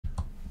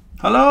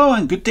Hello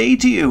and good day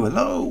to you.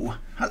 Hello.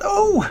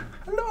 Hello.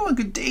 Hello and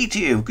good day to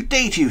you. Good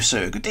day to you,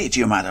 sir. Good day to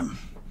you, madam.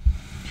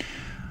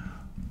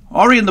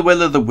 Ori and the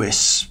Will of the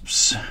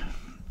Wisps.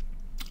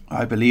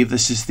 I believe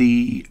this is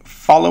the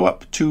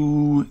follow-up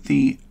to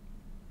the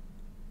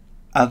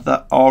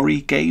other Ori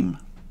game.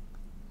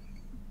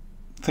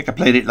 I think I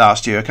played it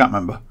last year. I can't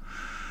remember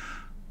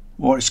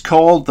what it's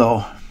called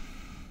though.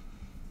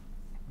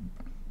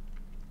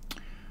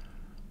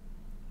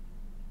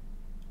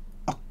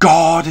 Oh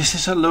God, is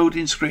this a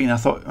loading screen? I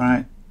thought,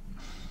 right.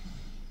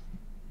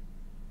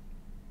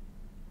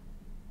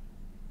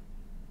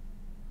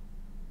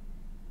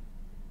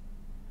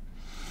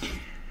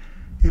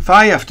 If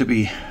I have to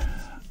be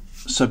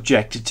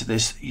subjected to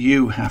this,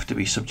 you have to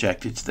be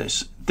subjected to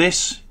this.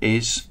 This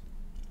is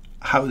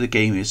how the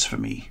game is for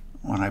me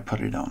when I put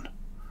it on.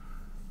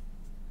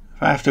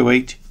 If I have to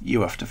wait,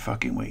 you have to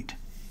fucking wait.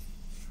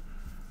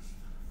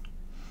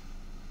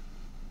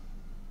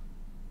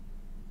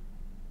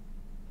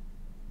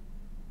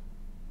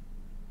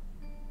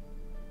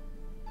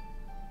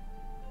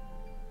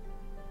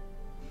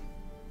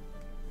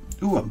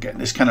 Ooh, I'm getting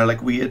this kind of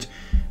like weird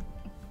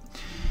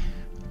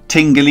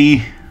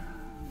tingly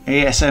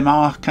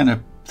ASMR kind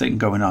of thing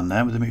going on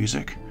there with the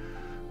music.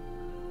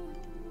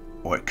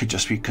 Or it could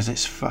just be because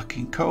it's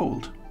fucking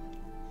cold.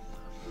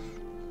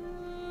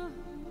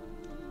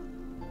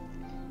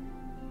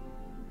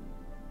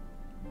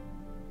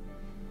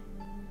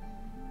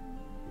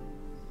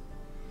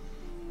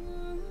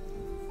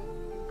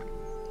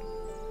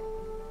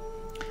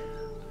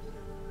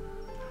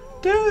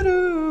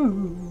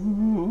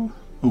 Doo-doo.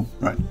 Ooh,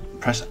 right.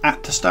 Press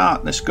at to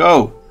start. Let's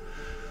go.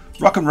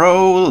 Rock and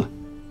roll.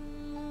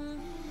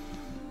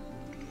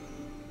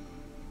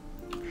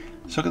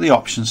 Let's look at the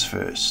options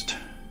first.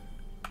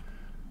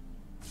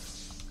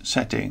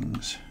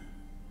 Settings.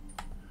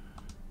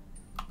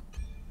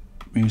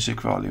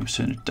 Music volume,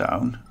 turn it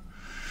down.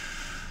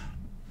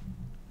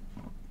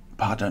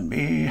 Pardon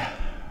me.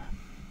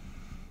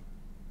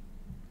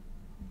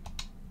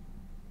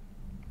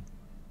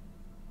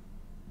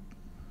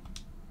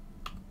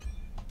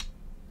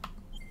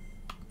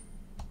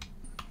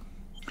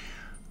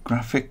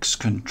 Graphics,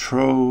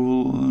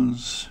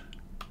 controls,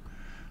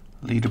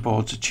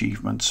 leaderboards,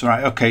 achievements.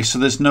 Right, okay, so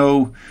there's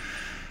no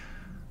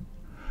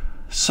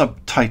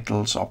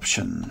subtitles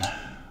option.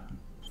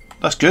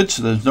 That's good,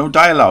 so there's no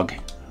dialogue.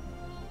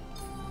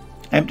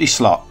 Empty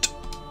slot.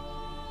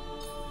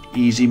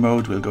 Easy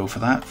mode, we'll go for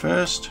that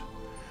first.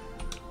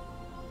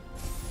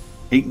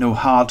 Ain't no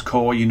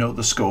hardcore, you know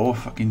the score,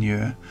 fucking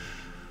yeah.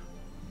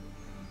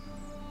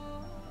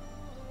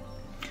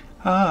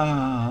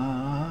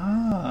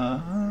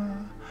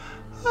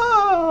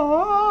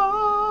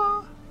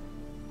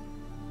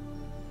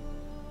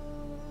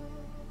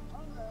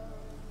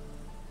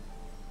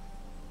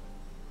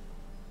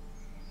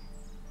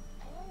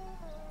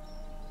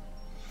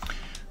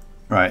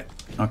 Right,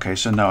 okay,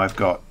 so now I've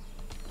got...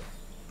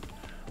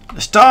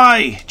 Let's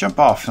die! Jump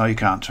off. No, you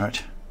can't,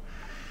 right?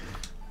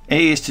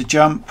 A is to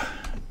jump.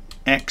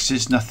 X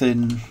is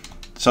nothing.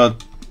 So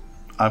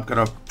I've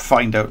got to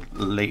find out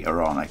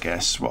later on, I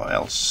guess, what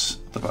else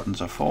the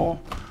buttons are for.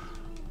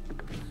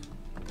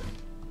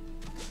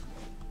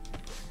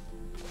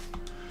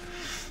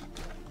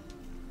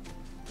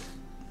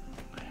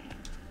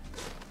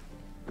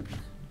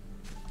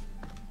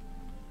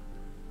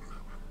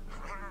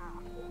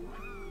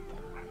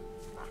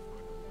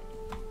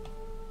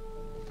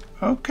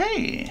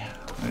 Okay,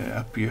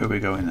 up here we're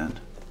going then.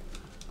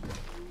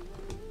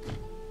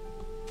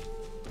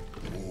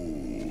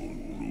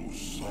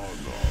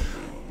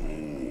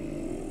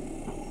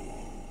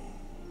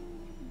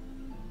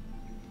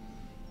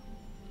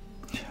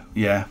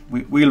 Yeah,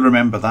 we'll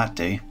remember that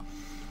day.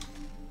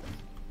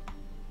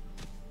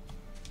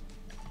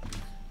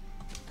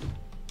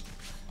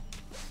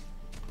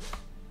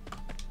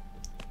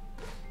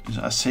 Is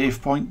that a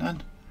save point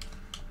then?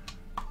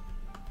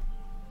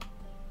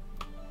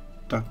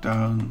 Duck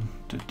down.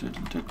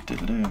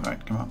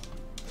 Right, come on.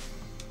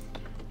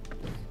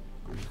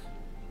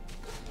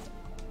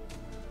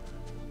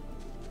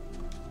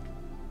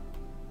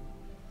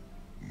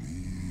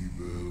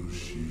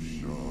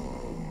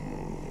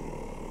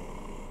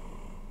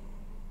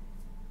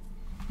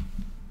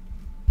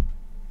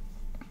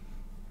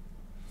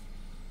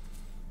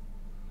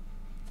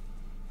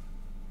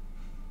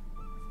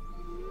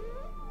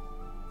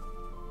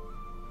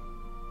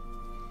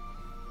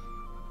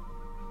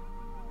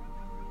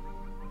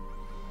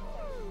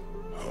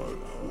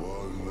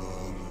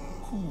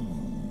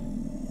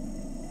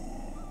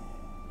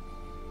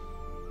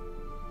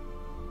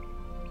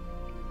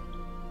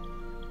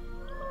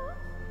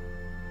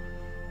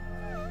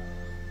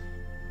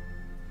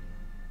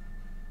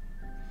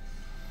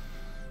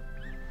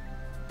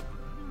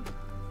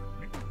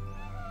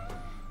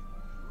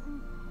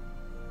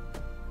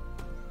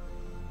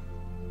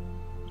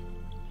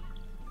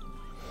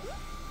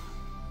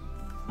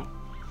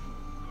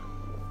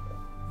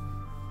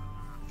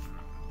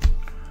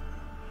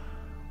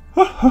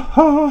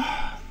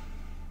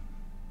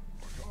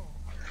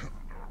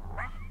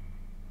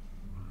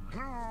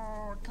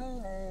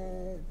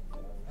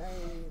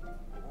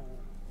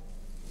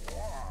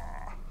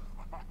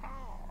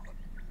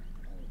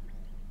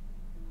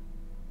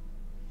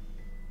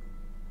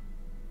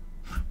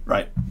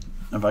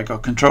 Have I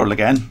got control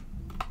again?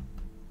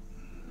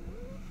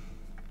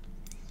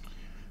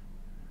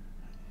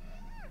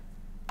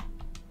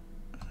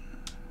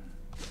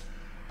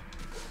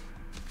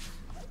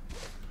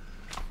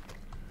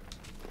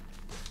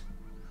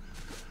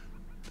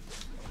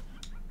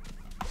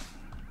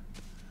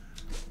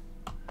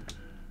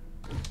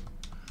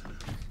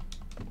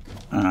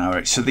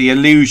 Alright, so the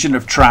illusion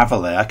of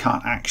travel there, I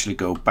can't actually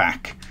go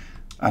back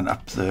and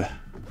up the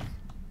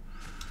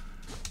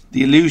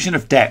illusion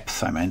of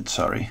depth, I meant,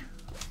 sorry.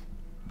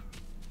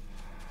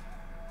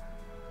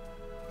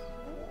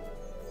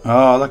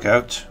 Oh, look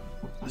out.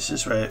 This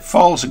is where it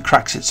falls and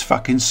cracks its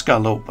fucking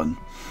skull open.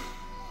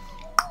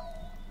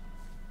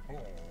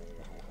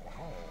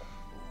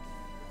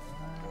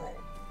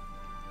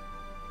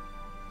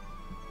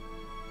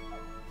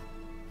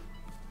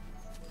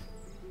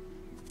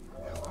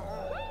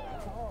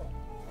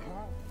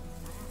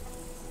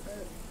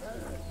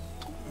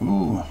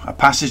 Ooh, a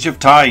passage of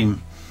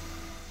time.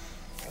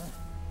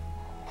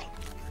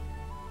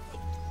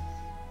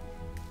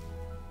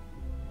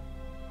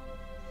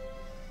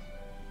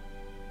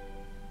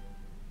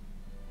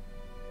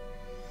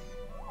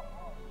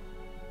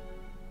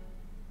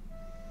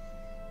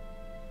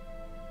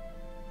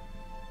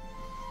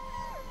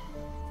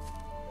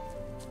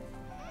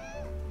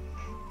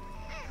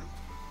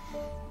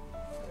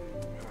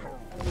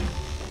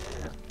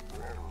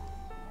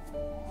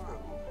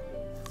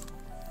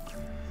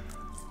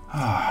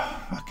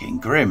 Ah, fucking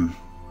grim.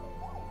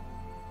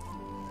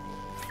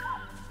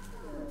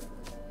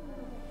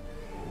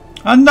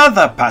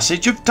 Another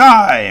passage of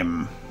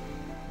time.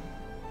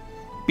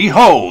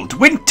 Behold,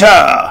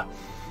 winter.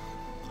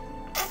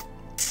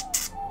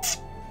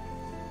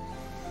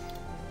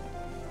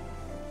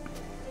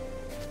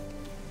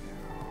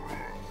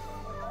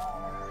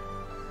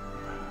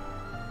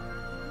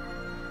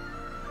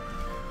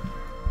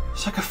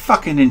 It's like a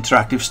fucking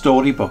interactive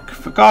storybook.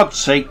 For God's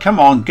sake, come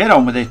on, get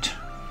on with it.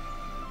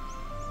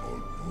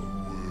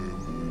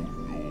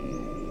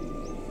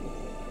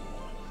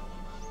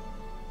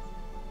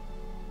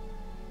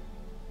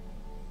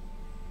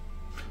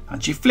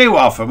 And she flew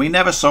off and we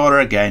never saw her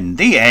again.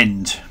 The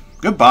end.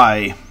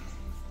 Goodbye.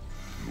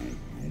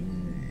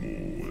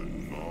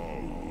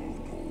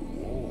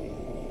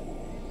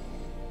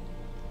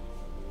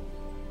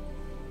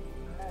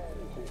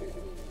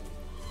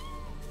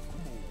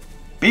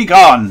 Be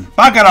gone.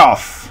 Bugger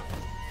off.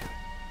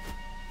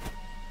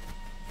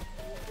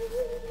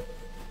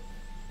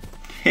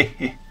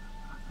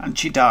 And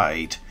she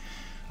died.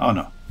 Oh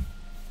no.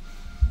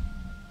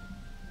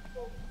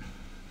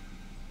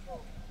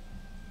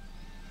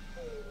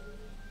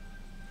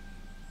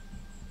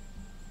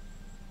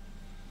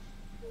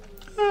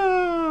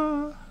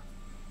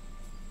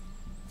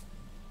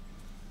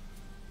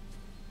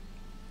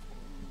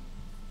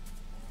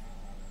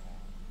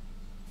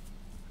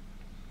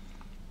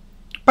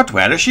 But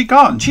where has she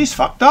gone? She's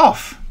fucked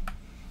off.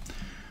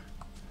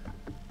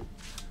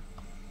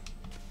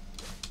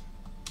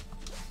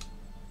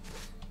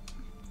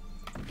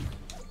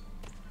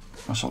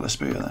 What's all this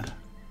beer then?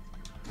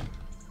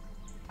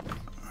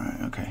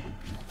 Right, okay.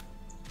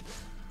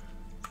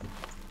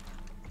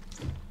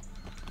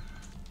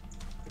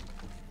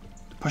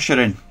 Push it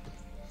in.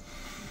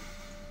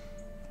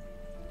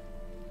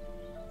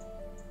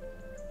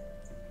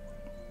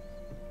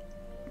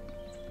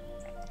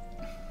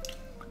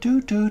 Do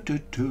do do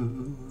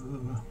do.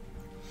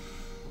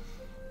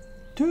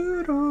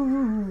 Do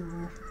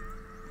do.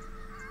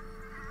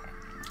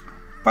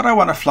 But I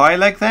want to fly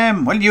like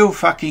them. Well, you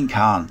fucking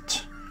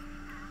can't.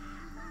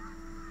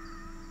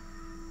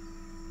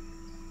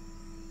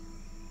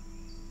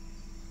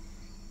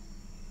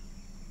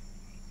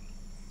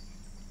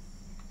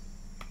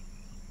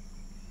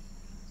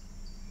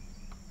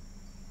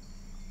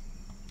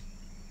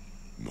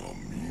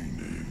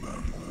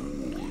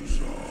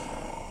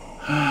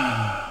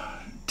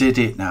 Did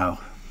it now.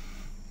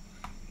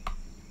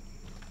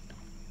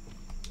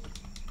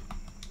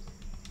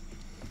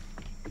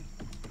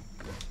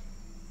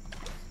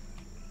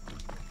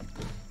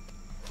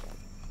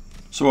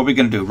 So what are we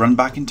going to do? Run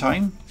back in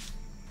time?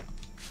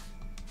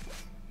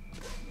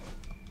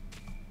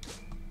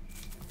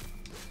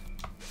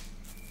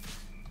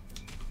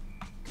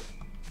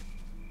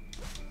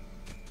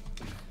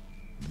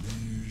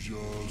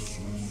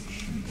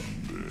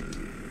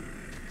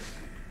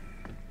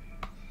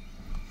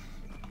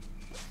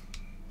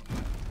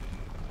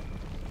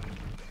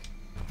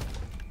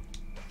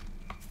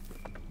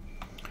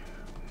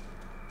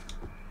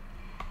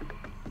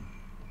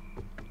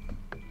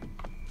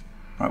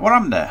 Right, what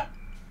happened there?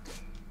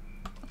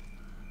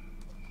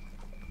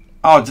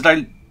 Oh, did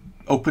I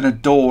open a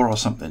door or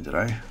something, did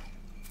I?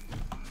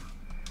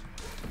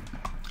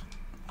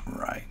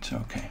 Right,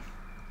 okay.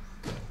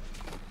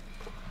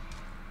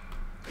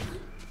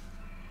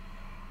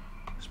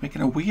 It's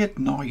making a weird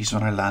noise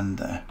when I land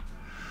there.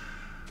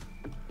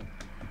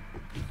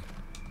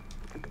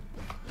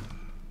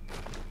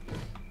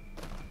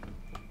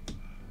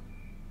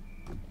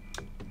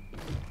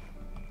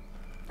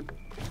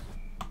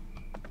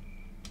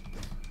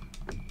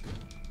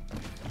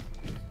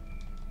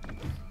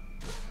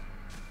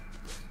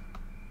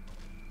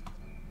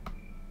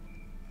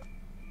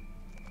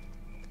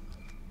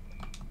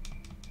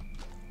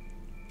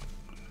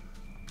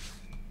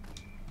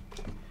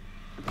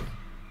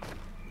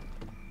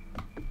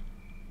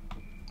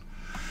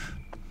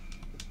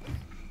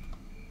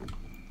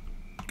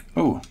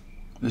 Oh,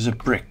 there's a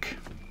brick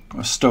or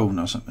a stone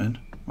or something.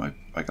 I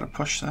gotta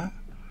push that.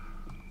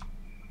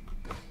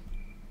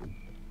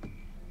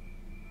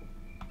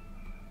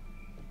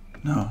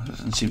 No, it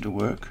doesn't seem to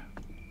work.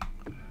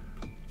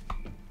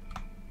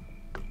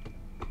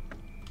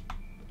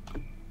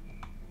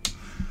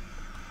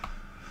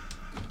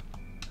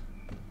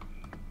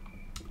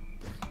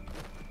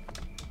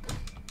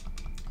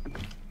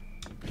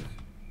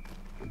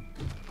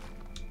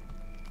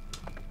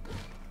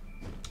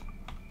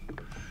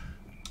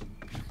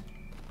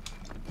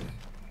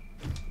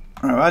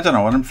 I don't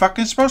know what I'm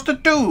fucking supposed to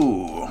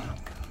do.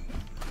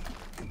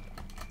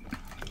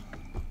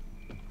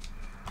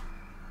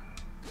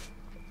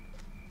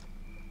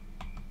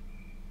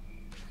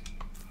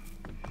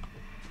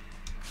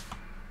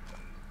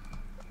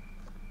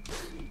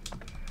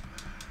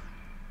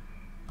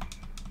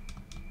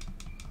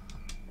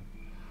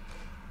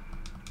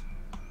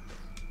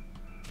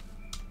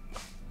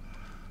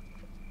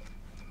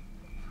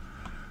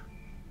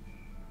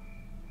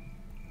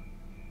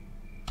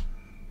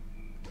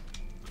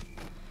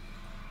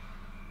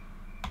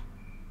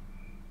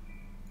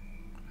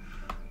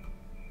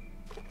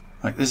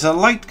 Like, there's a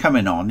light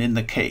coming on in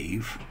the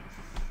cave,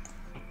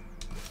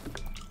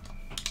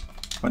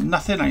 but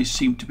nothing I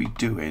seem to be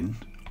doing.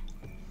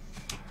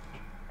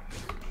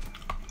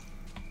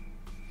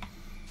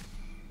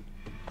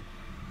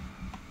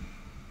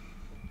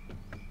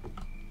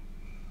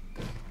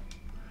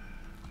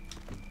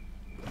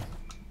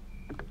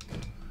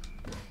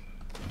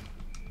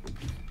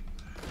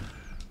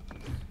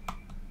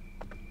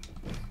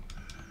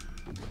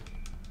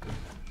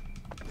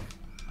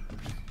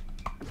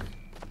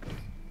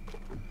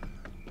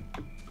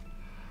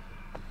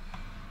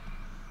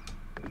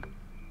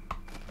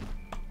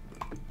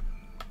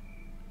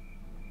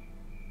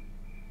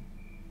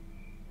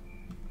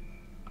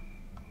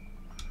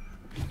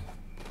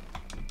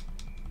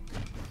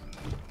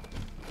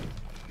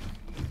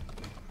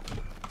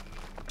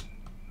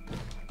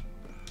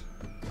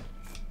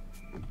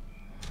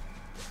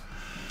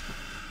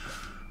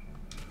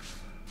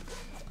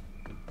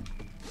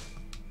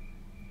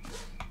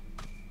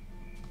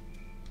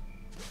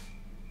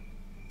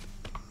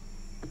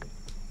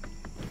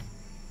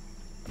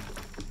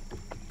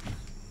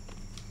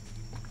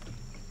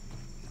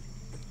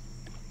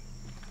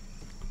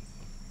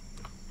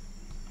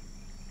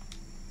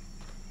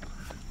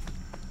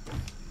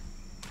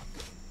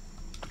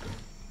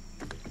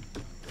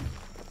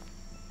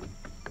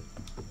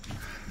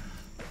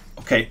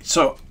 Okay,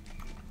 so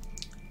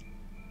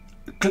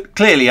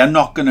clearly I'm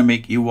not going to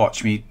make you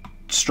watch me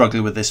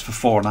struggle with this for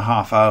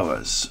 4.5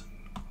 hours.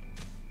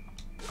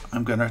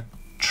 I'm going to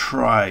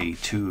try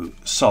to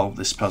solve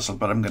this puzzle,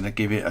 but I'm going to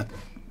give it a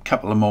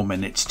couple of more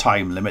minutes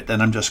time limit, then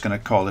I'm just going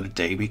to call it a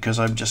day, because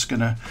I'm just going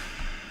to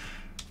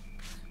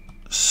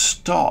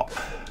stop.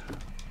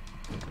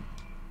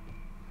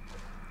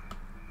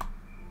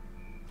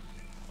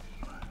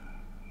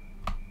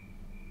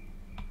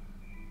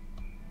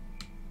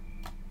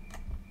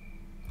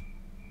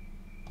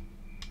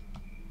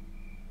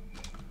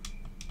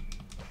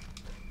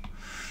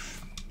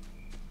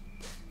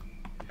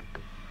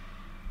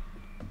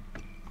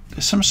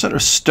 There's some sort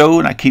of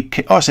stone I keep...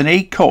 Oh, it's an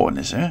acorn,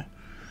 is it?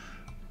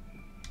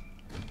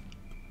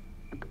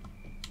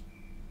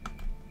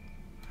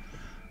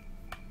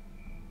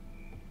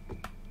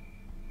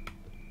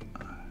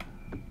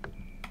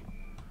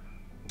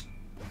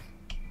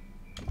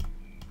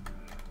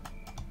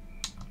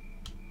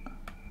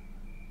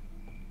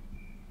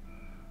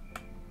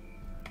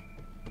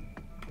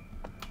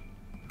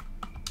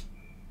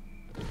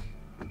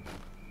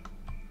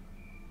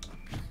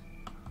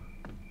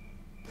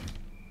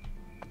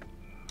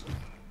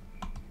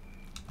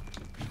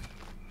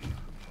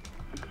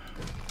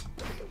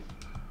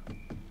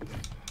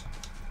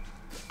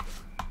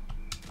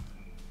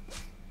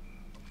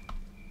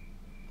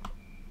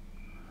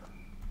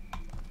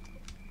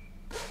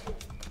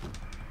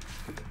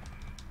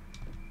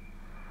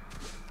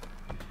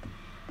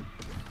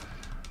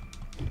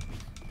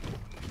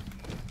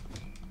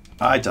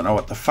 I don't know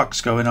what the fuck's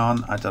going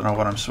on. I don't know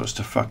what I'm supposed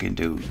to fucking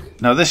do.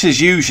 Now, this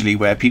is usually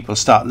where people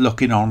start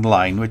looking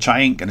online, which I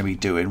ain't going to be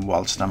doing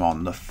whilst I'm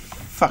on the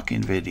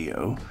fucking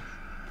video.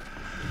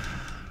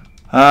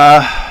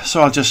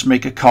 So I'll just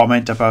make a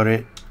comment about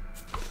it.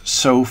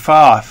 So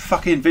far,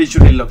 fucking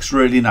visually looks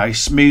really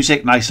nice.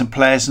 Music nice and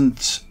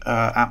pleasant.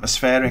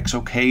 Atmospheric's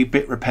okay.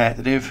 Bit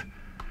repetitive.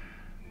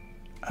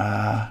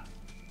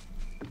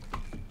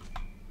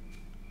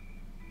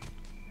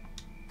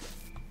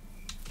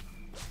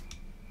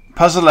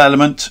 Puzzle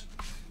element,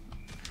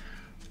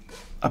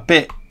 a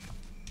bit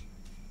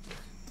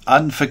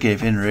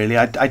unforgiving, really.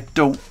 I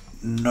don't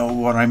know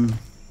what I'm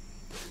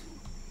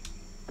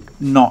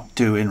not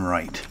doing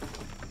right.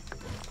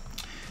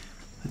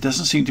 There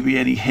doesn't seem to be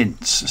any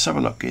hints. Let's have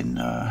a look in...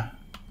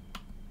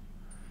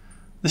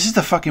 This is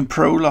the fucking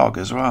prologue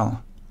as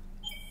well.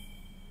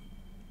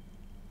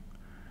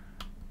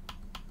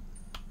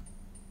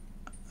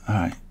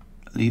 Alright,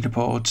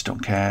 leaderboards,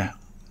 don't care.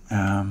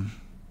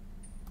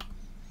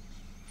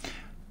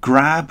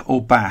 Grab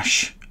or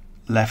bash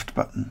left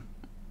button.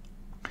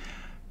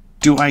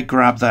 Do I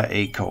grab that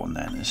acorn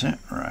then, is it?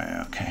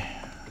 Right, okay.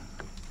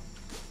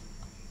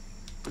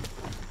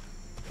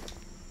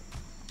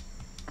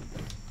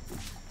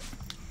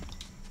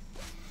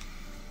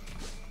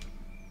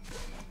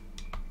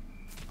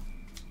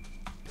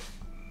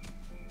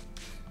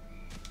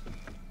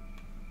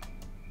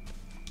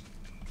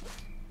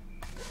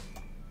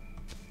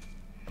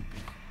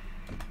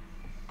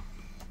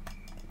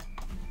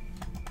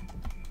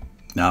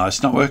 No,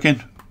 it's not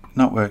working.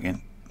 Not working.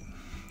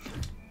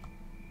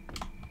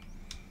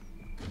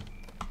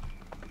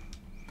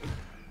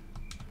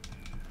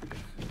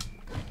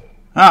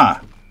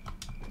 Ah.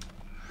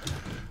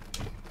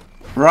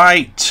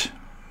 Right.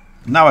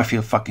 Now I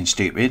feel fucking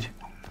stupid.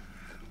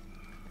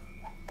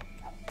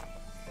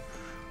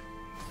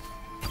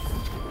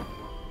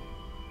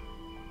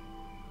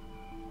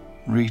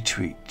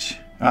 Retweet.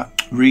 Ah,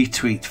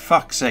 retweet.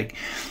 Fuck's sake.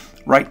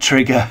 Right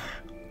trigger.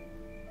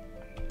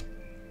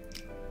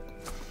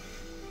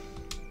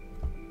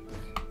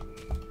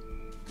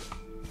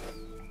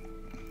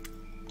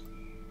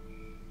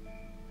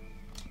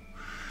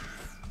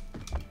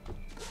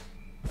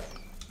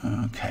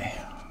 Okay.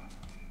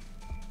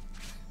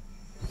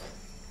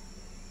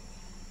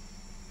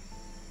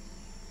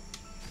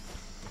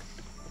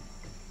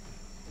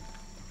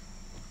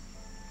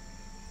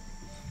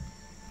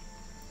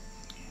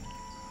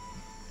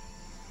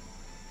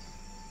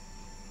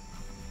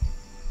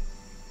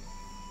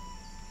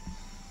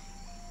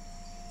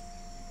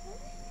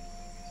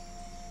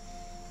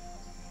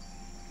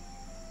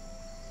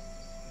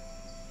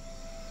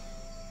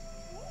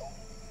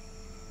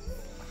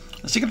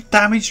 Has he got a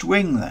damaged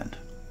wing then?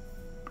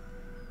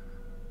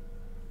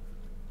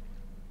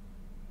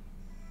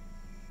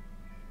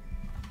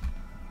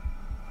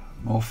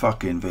 More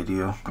fucking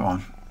video. Go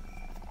on.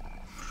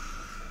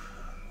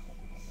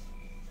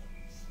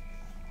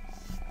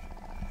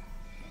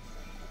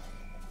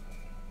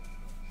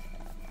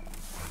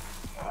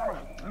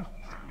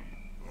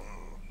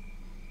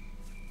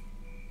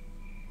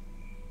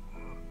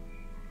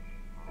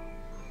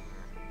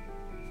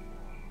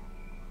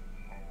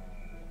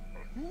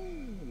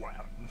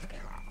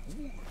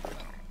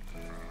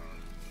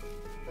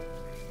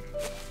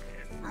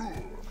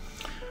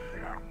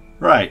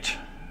 Right.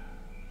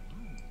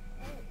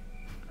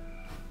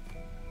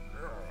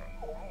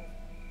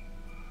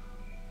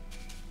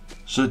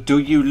 So do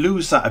you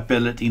lose that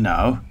ability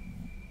now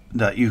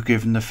that you've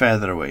given the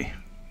feather away?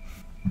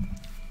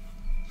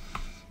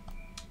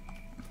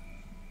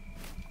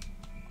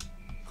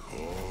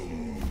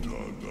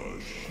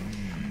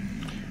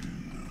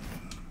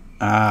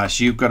 Ah,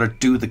 so you've got to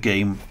do the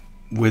game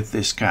with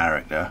this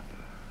character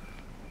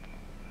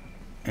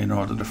in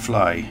order to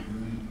fly.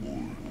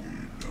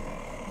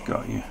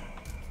 Got you.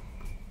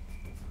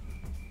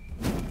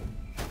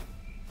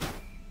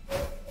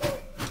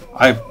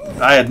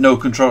 I had no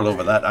control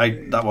over that.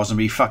 That wasn't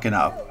me fucking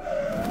up.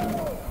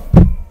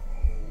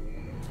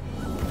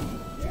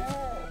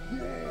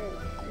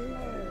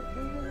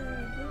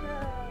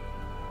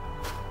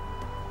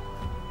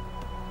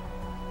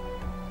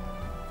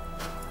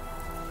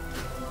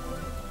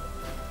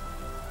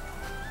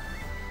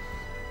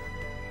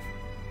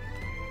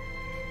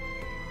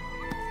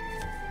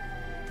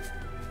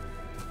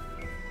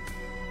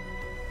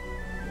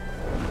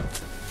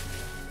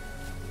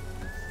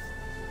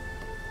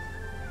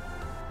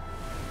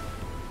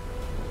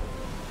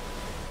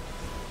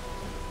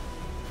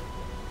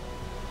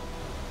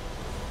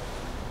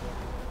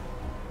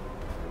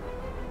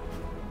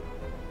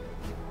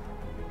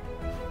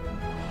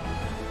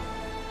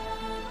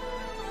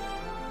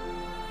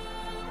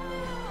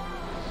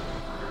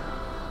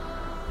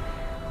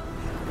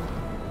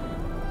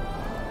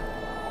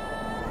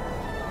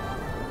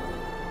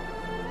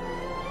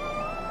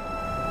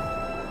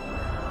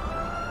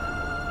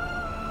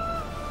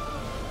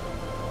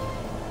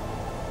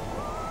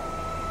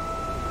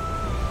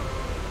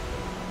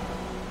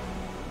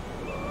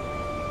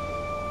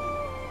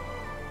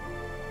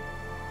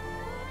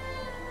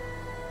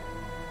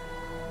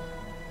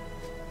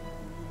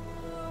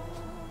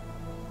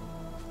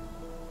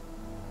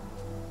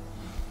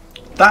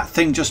 That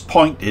thing just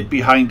pointed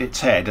behind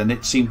its head and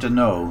it seemed to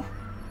know.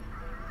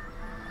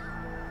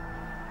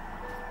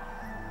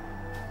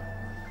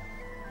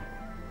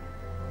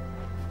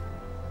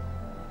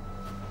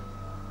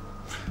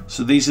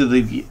 So these are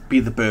the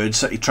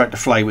birds that he tried to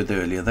fly with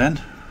earlier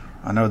then.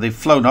 I know they've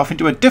flown off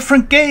into a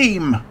different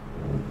game.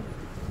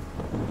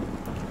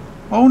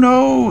 Oh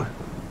no!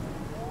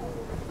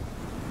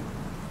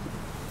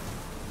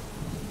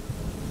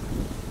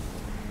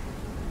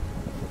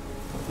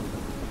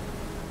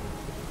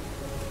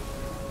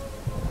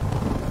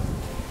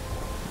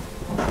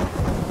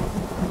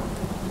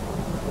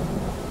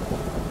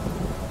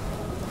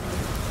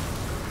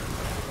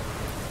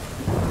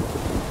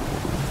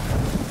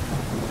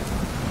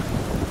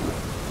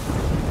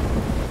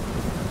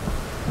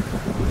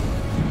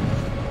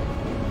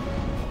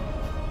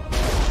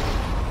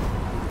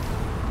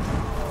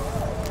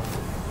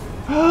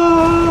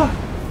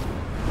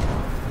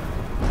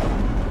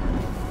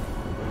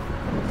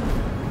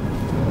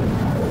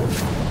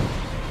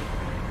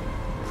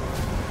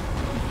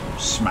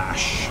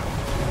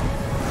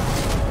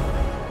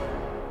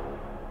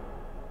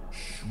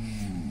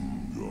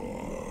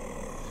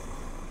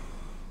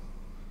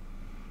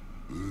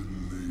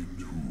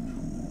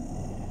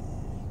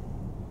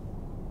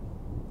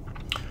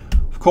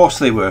 Of course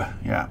they were,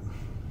 yeah.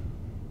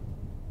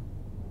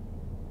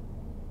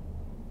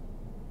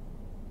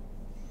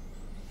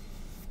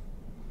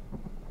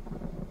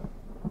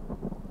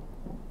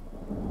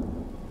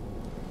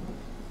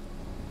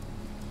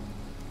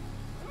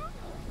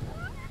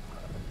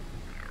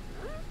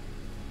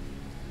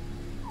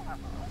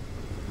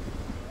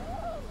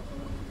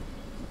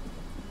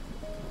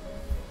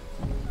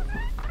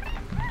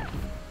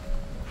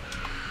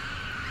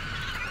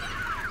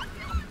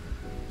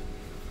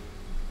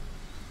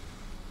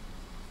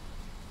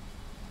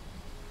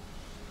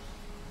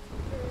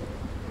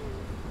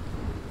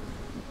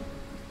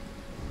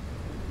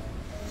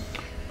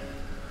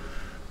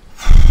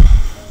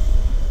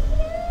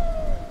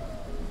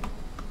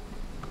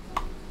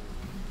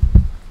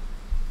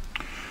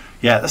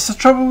 Yeah, that's the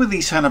trouble with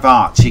these kind of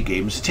artsy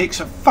games. It takes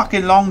a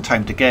fucking long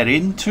time to get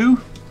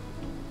into.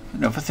 You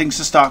know, for things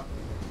to start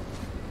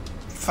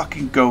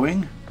fucking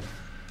going.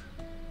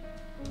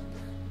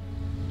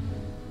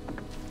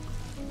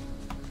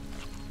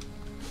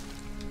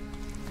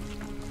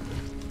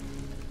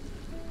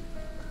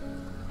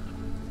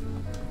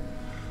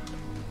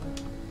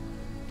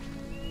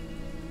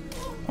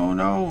 Oh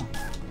no.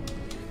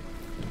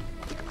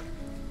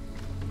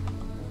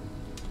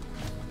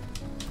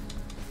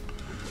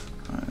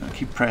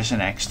 Keep pressing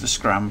X to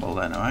scramble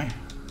then, am I?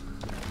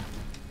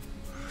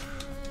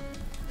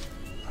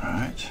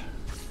 Right.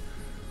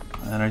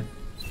 And then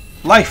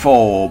life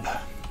orb.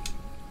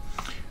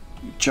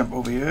 You jump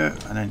over here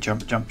and then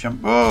jump, jump, jump.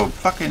 Oh,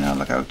 fucking hell,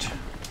 look out.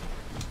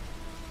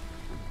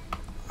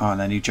 Oh, and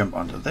then you jump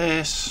onto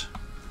this.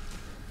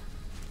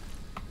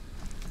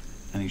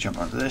 And you jump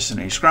onto this and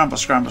then you scramble,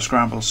 scramble,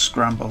 scramble,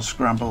 scramble,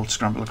 scramble,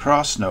 scramble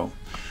across. No.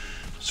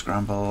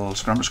 Scramble,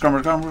 scramble, scramble,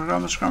 scramble,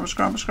 scramble, scramble,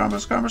 scramble, scramble,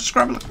 scramble,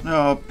 scramble.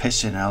 Oh,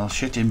 pissing hell,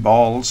 shitting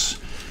balls.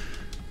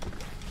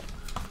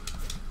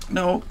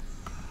 No.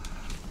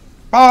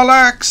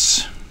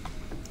 Bollocks!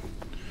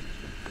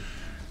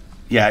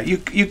 Yeah,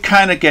 you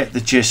kind of get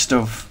the gist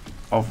of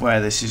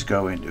where this is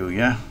going to,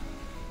 yeah?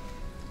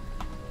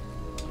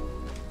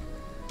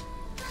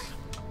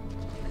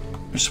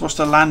 You're supposed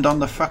to land on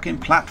the fucking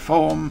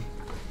platform.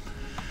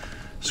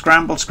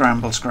 Scramble,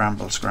 scramble,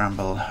 scramble,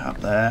 scramble.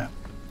 Up there.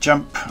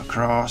 Jump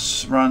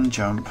across, run,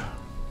 jump.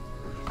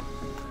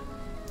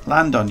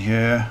 Land on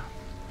here.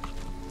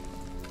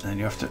 Then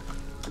you have to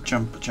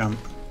jump, jump,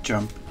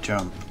 jump,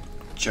 jump,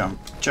 jump,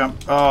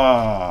 jump.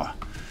 Oh.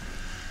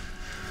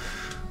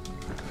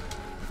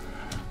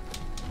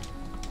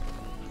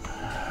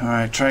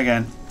 Alright, try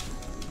again.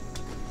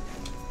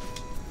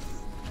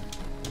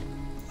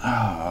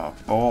 Oh,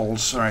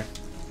 balls. Alright.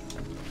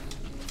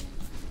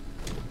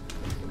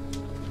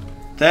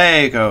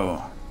 There you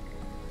go.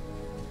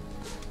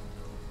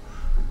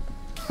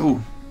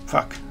 Ooh,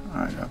 fuck.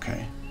 Alright,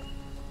 okay.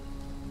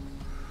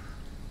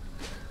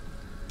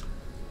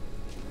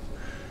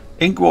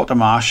 Inkwater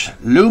Marsh,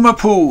 Luma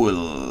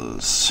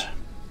Pools.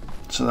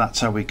 So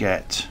that's how we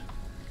get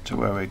to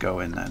where we're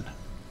going then.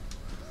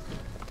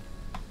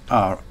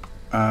 Oh,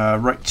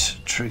 right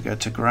trigger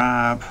to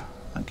grab.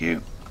 Thank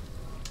you.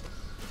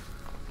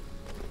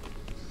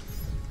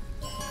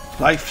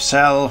 Life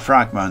cell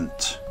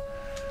fragment.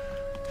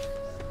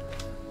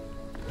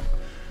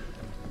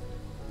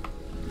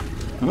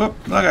 Whoop,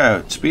 look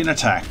out, being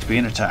attacked,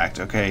 being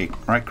attacked. Okay,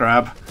 right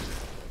grab.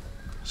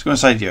 Let's go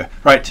inside here.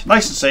 Right,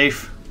 nice and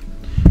safe.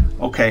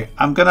 Okay,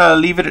 I'm gonna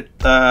leave it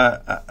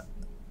at,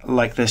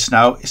 like this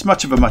now. It's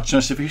much of a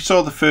muchness. If you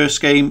saw the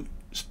first game,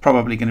 it's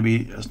probably going to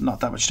be not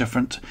that much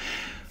different.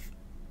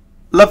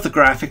 Love the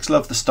graphics,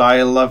 love the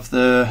style, love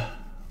the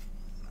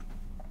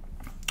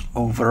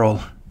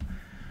overall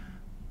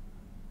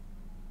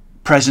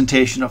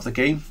presentation of the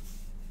game.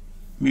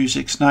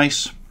 Music's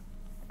nice.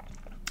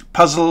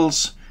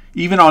 Puzzles.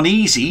 Even on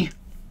easy,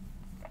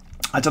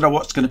 I don't know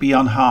what's going to be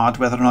on hard,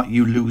 whether or not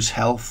you lose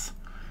health.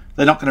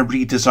 They're not going to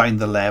redesign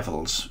the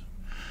levels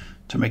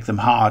to make them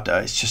harder.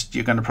 It's just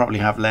you're going to probably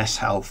have less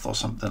health or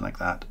something like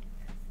that.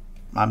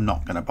 I'm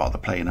not going to bother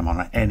playing them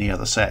on any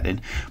other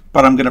setting,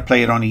 but I'm going to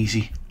play it on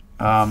easy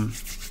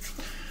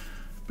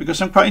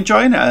because I'm quite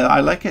enjoying it. I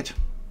like it.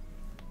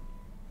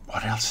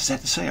 What else is there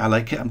to say? I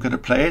like it. I'm going to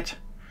play it.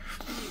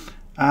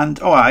 And,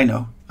 oh, I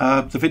know.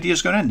 The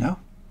video's going to end now.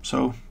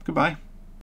 So, goodbye.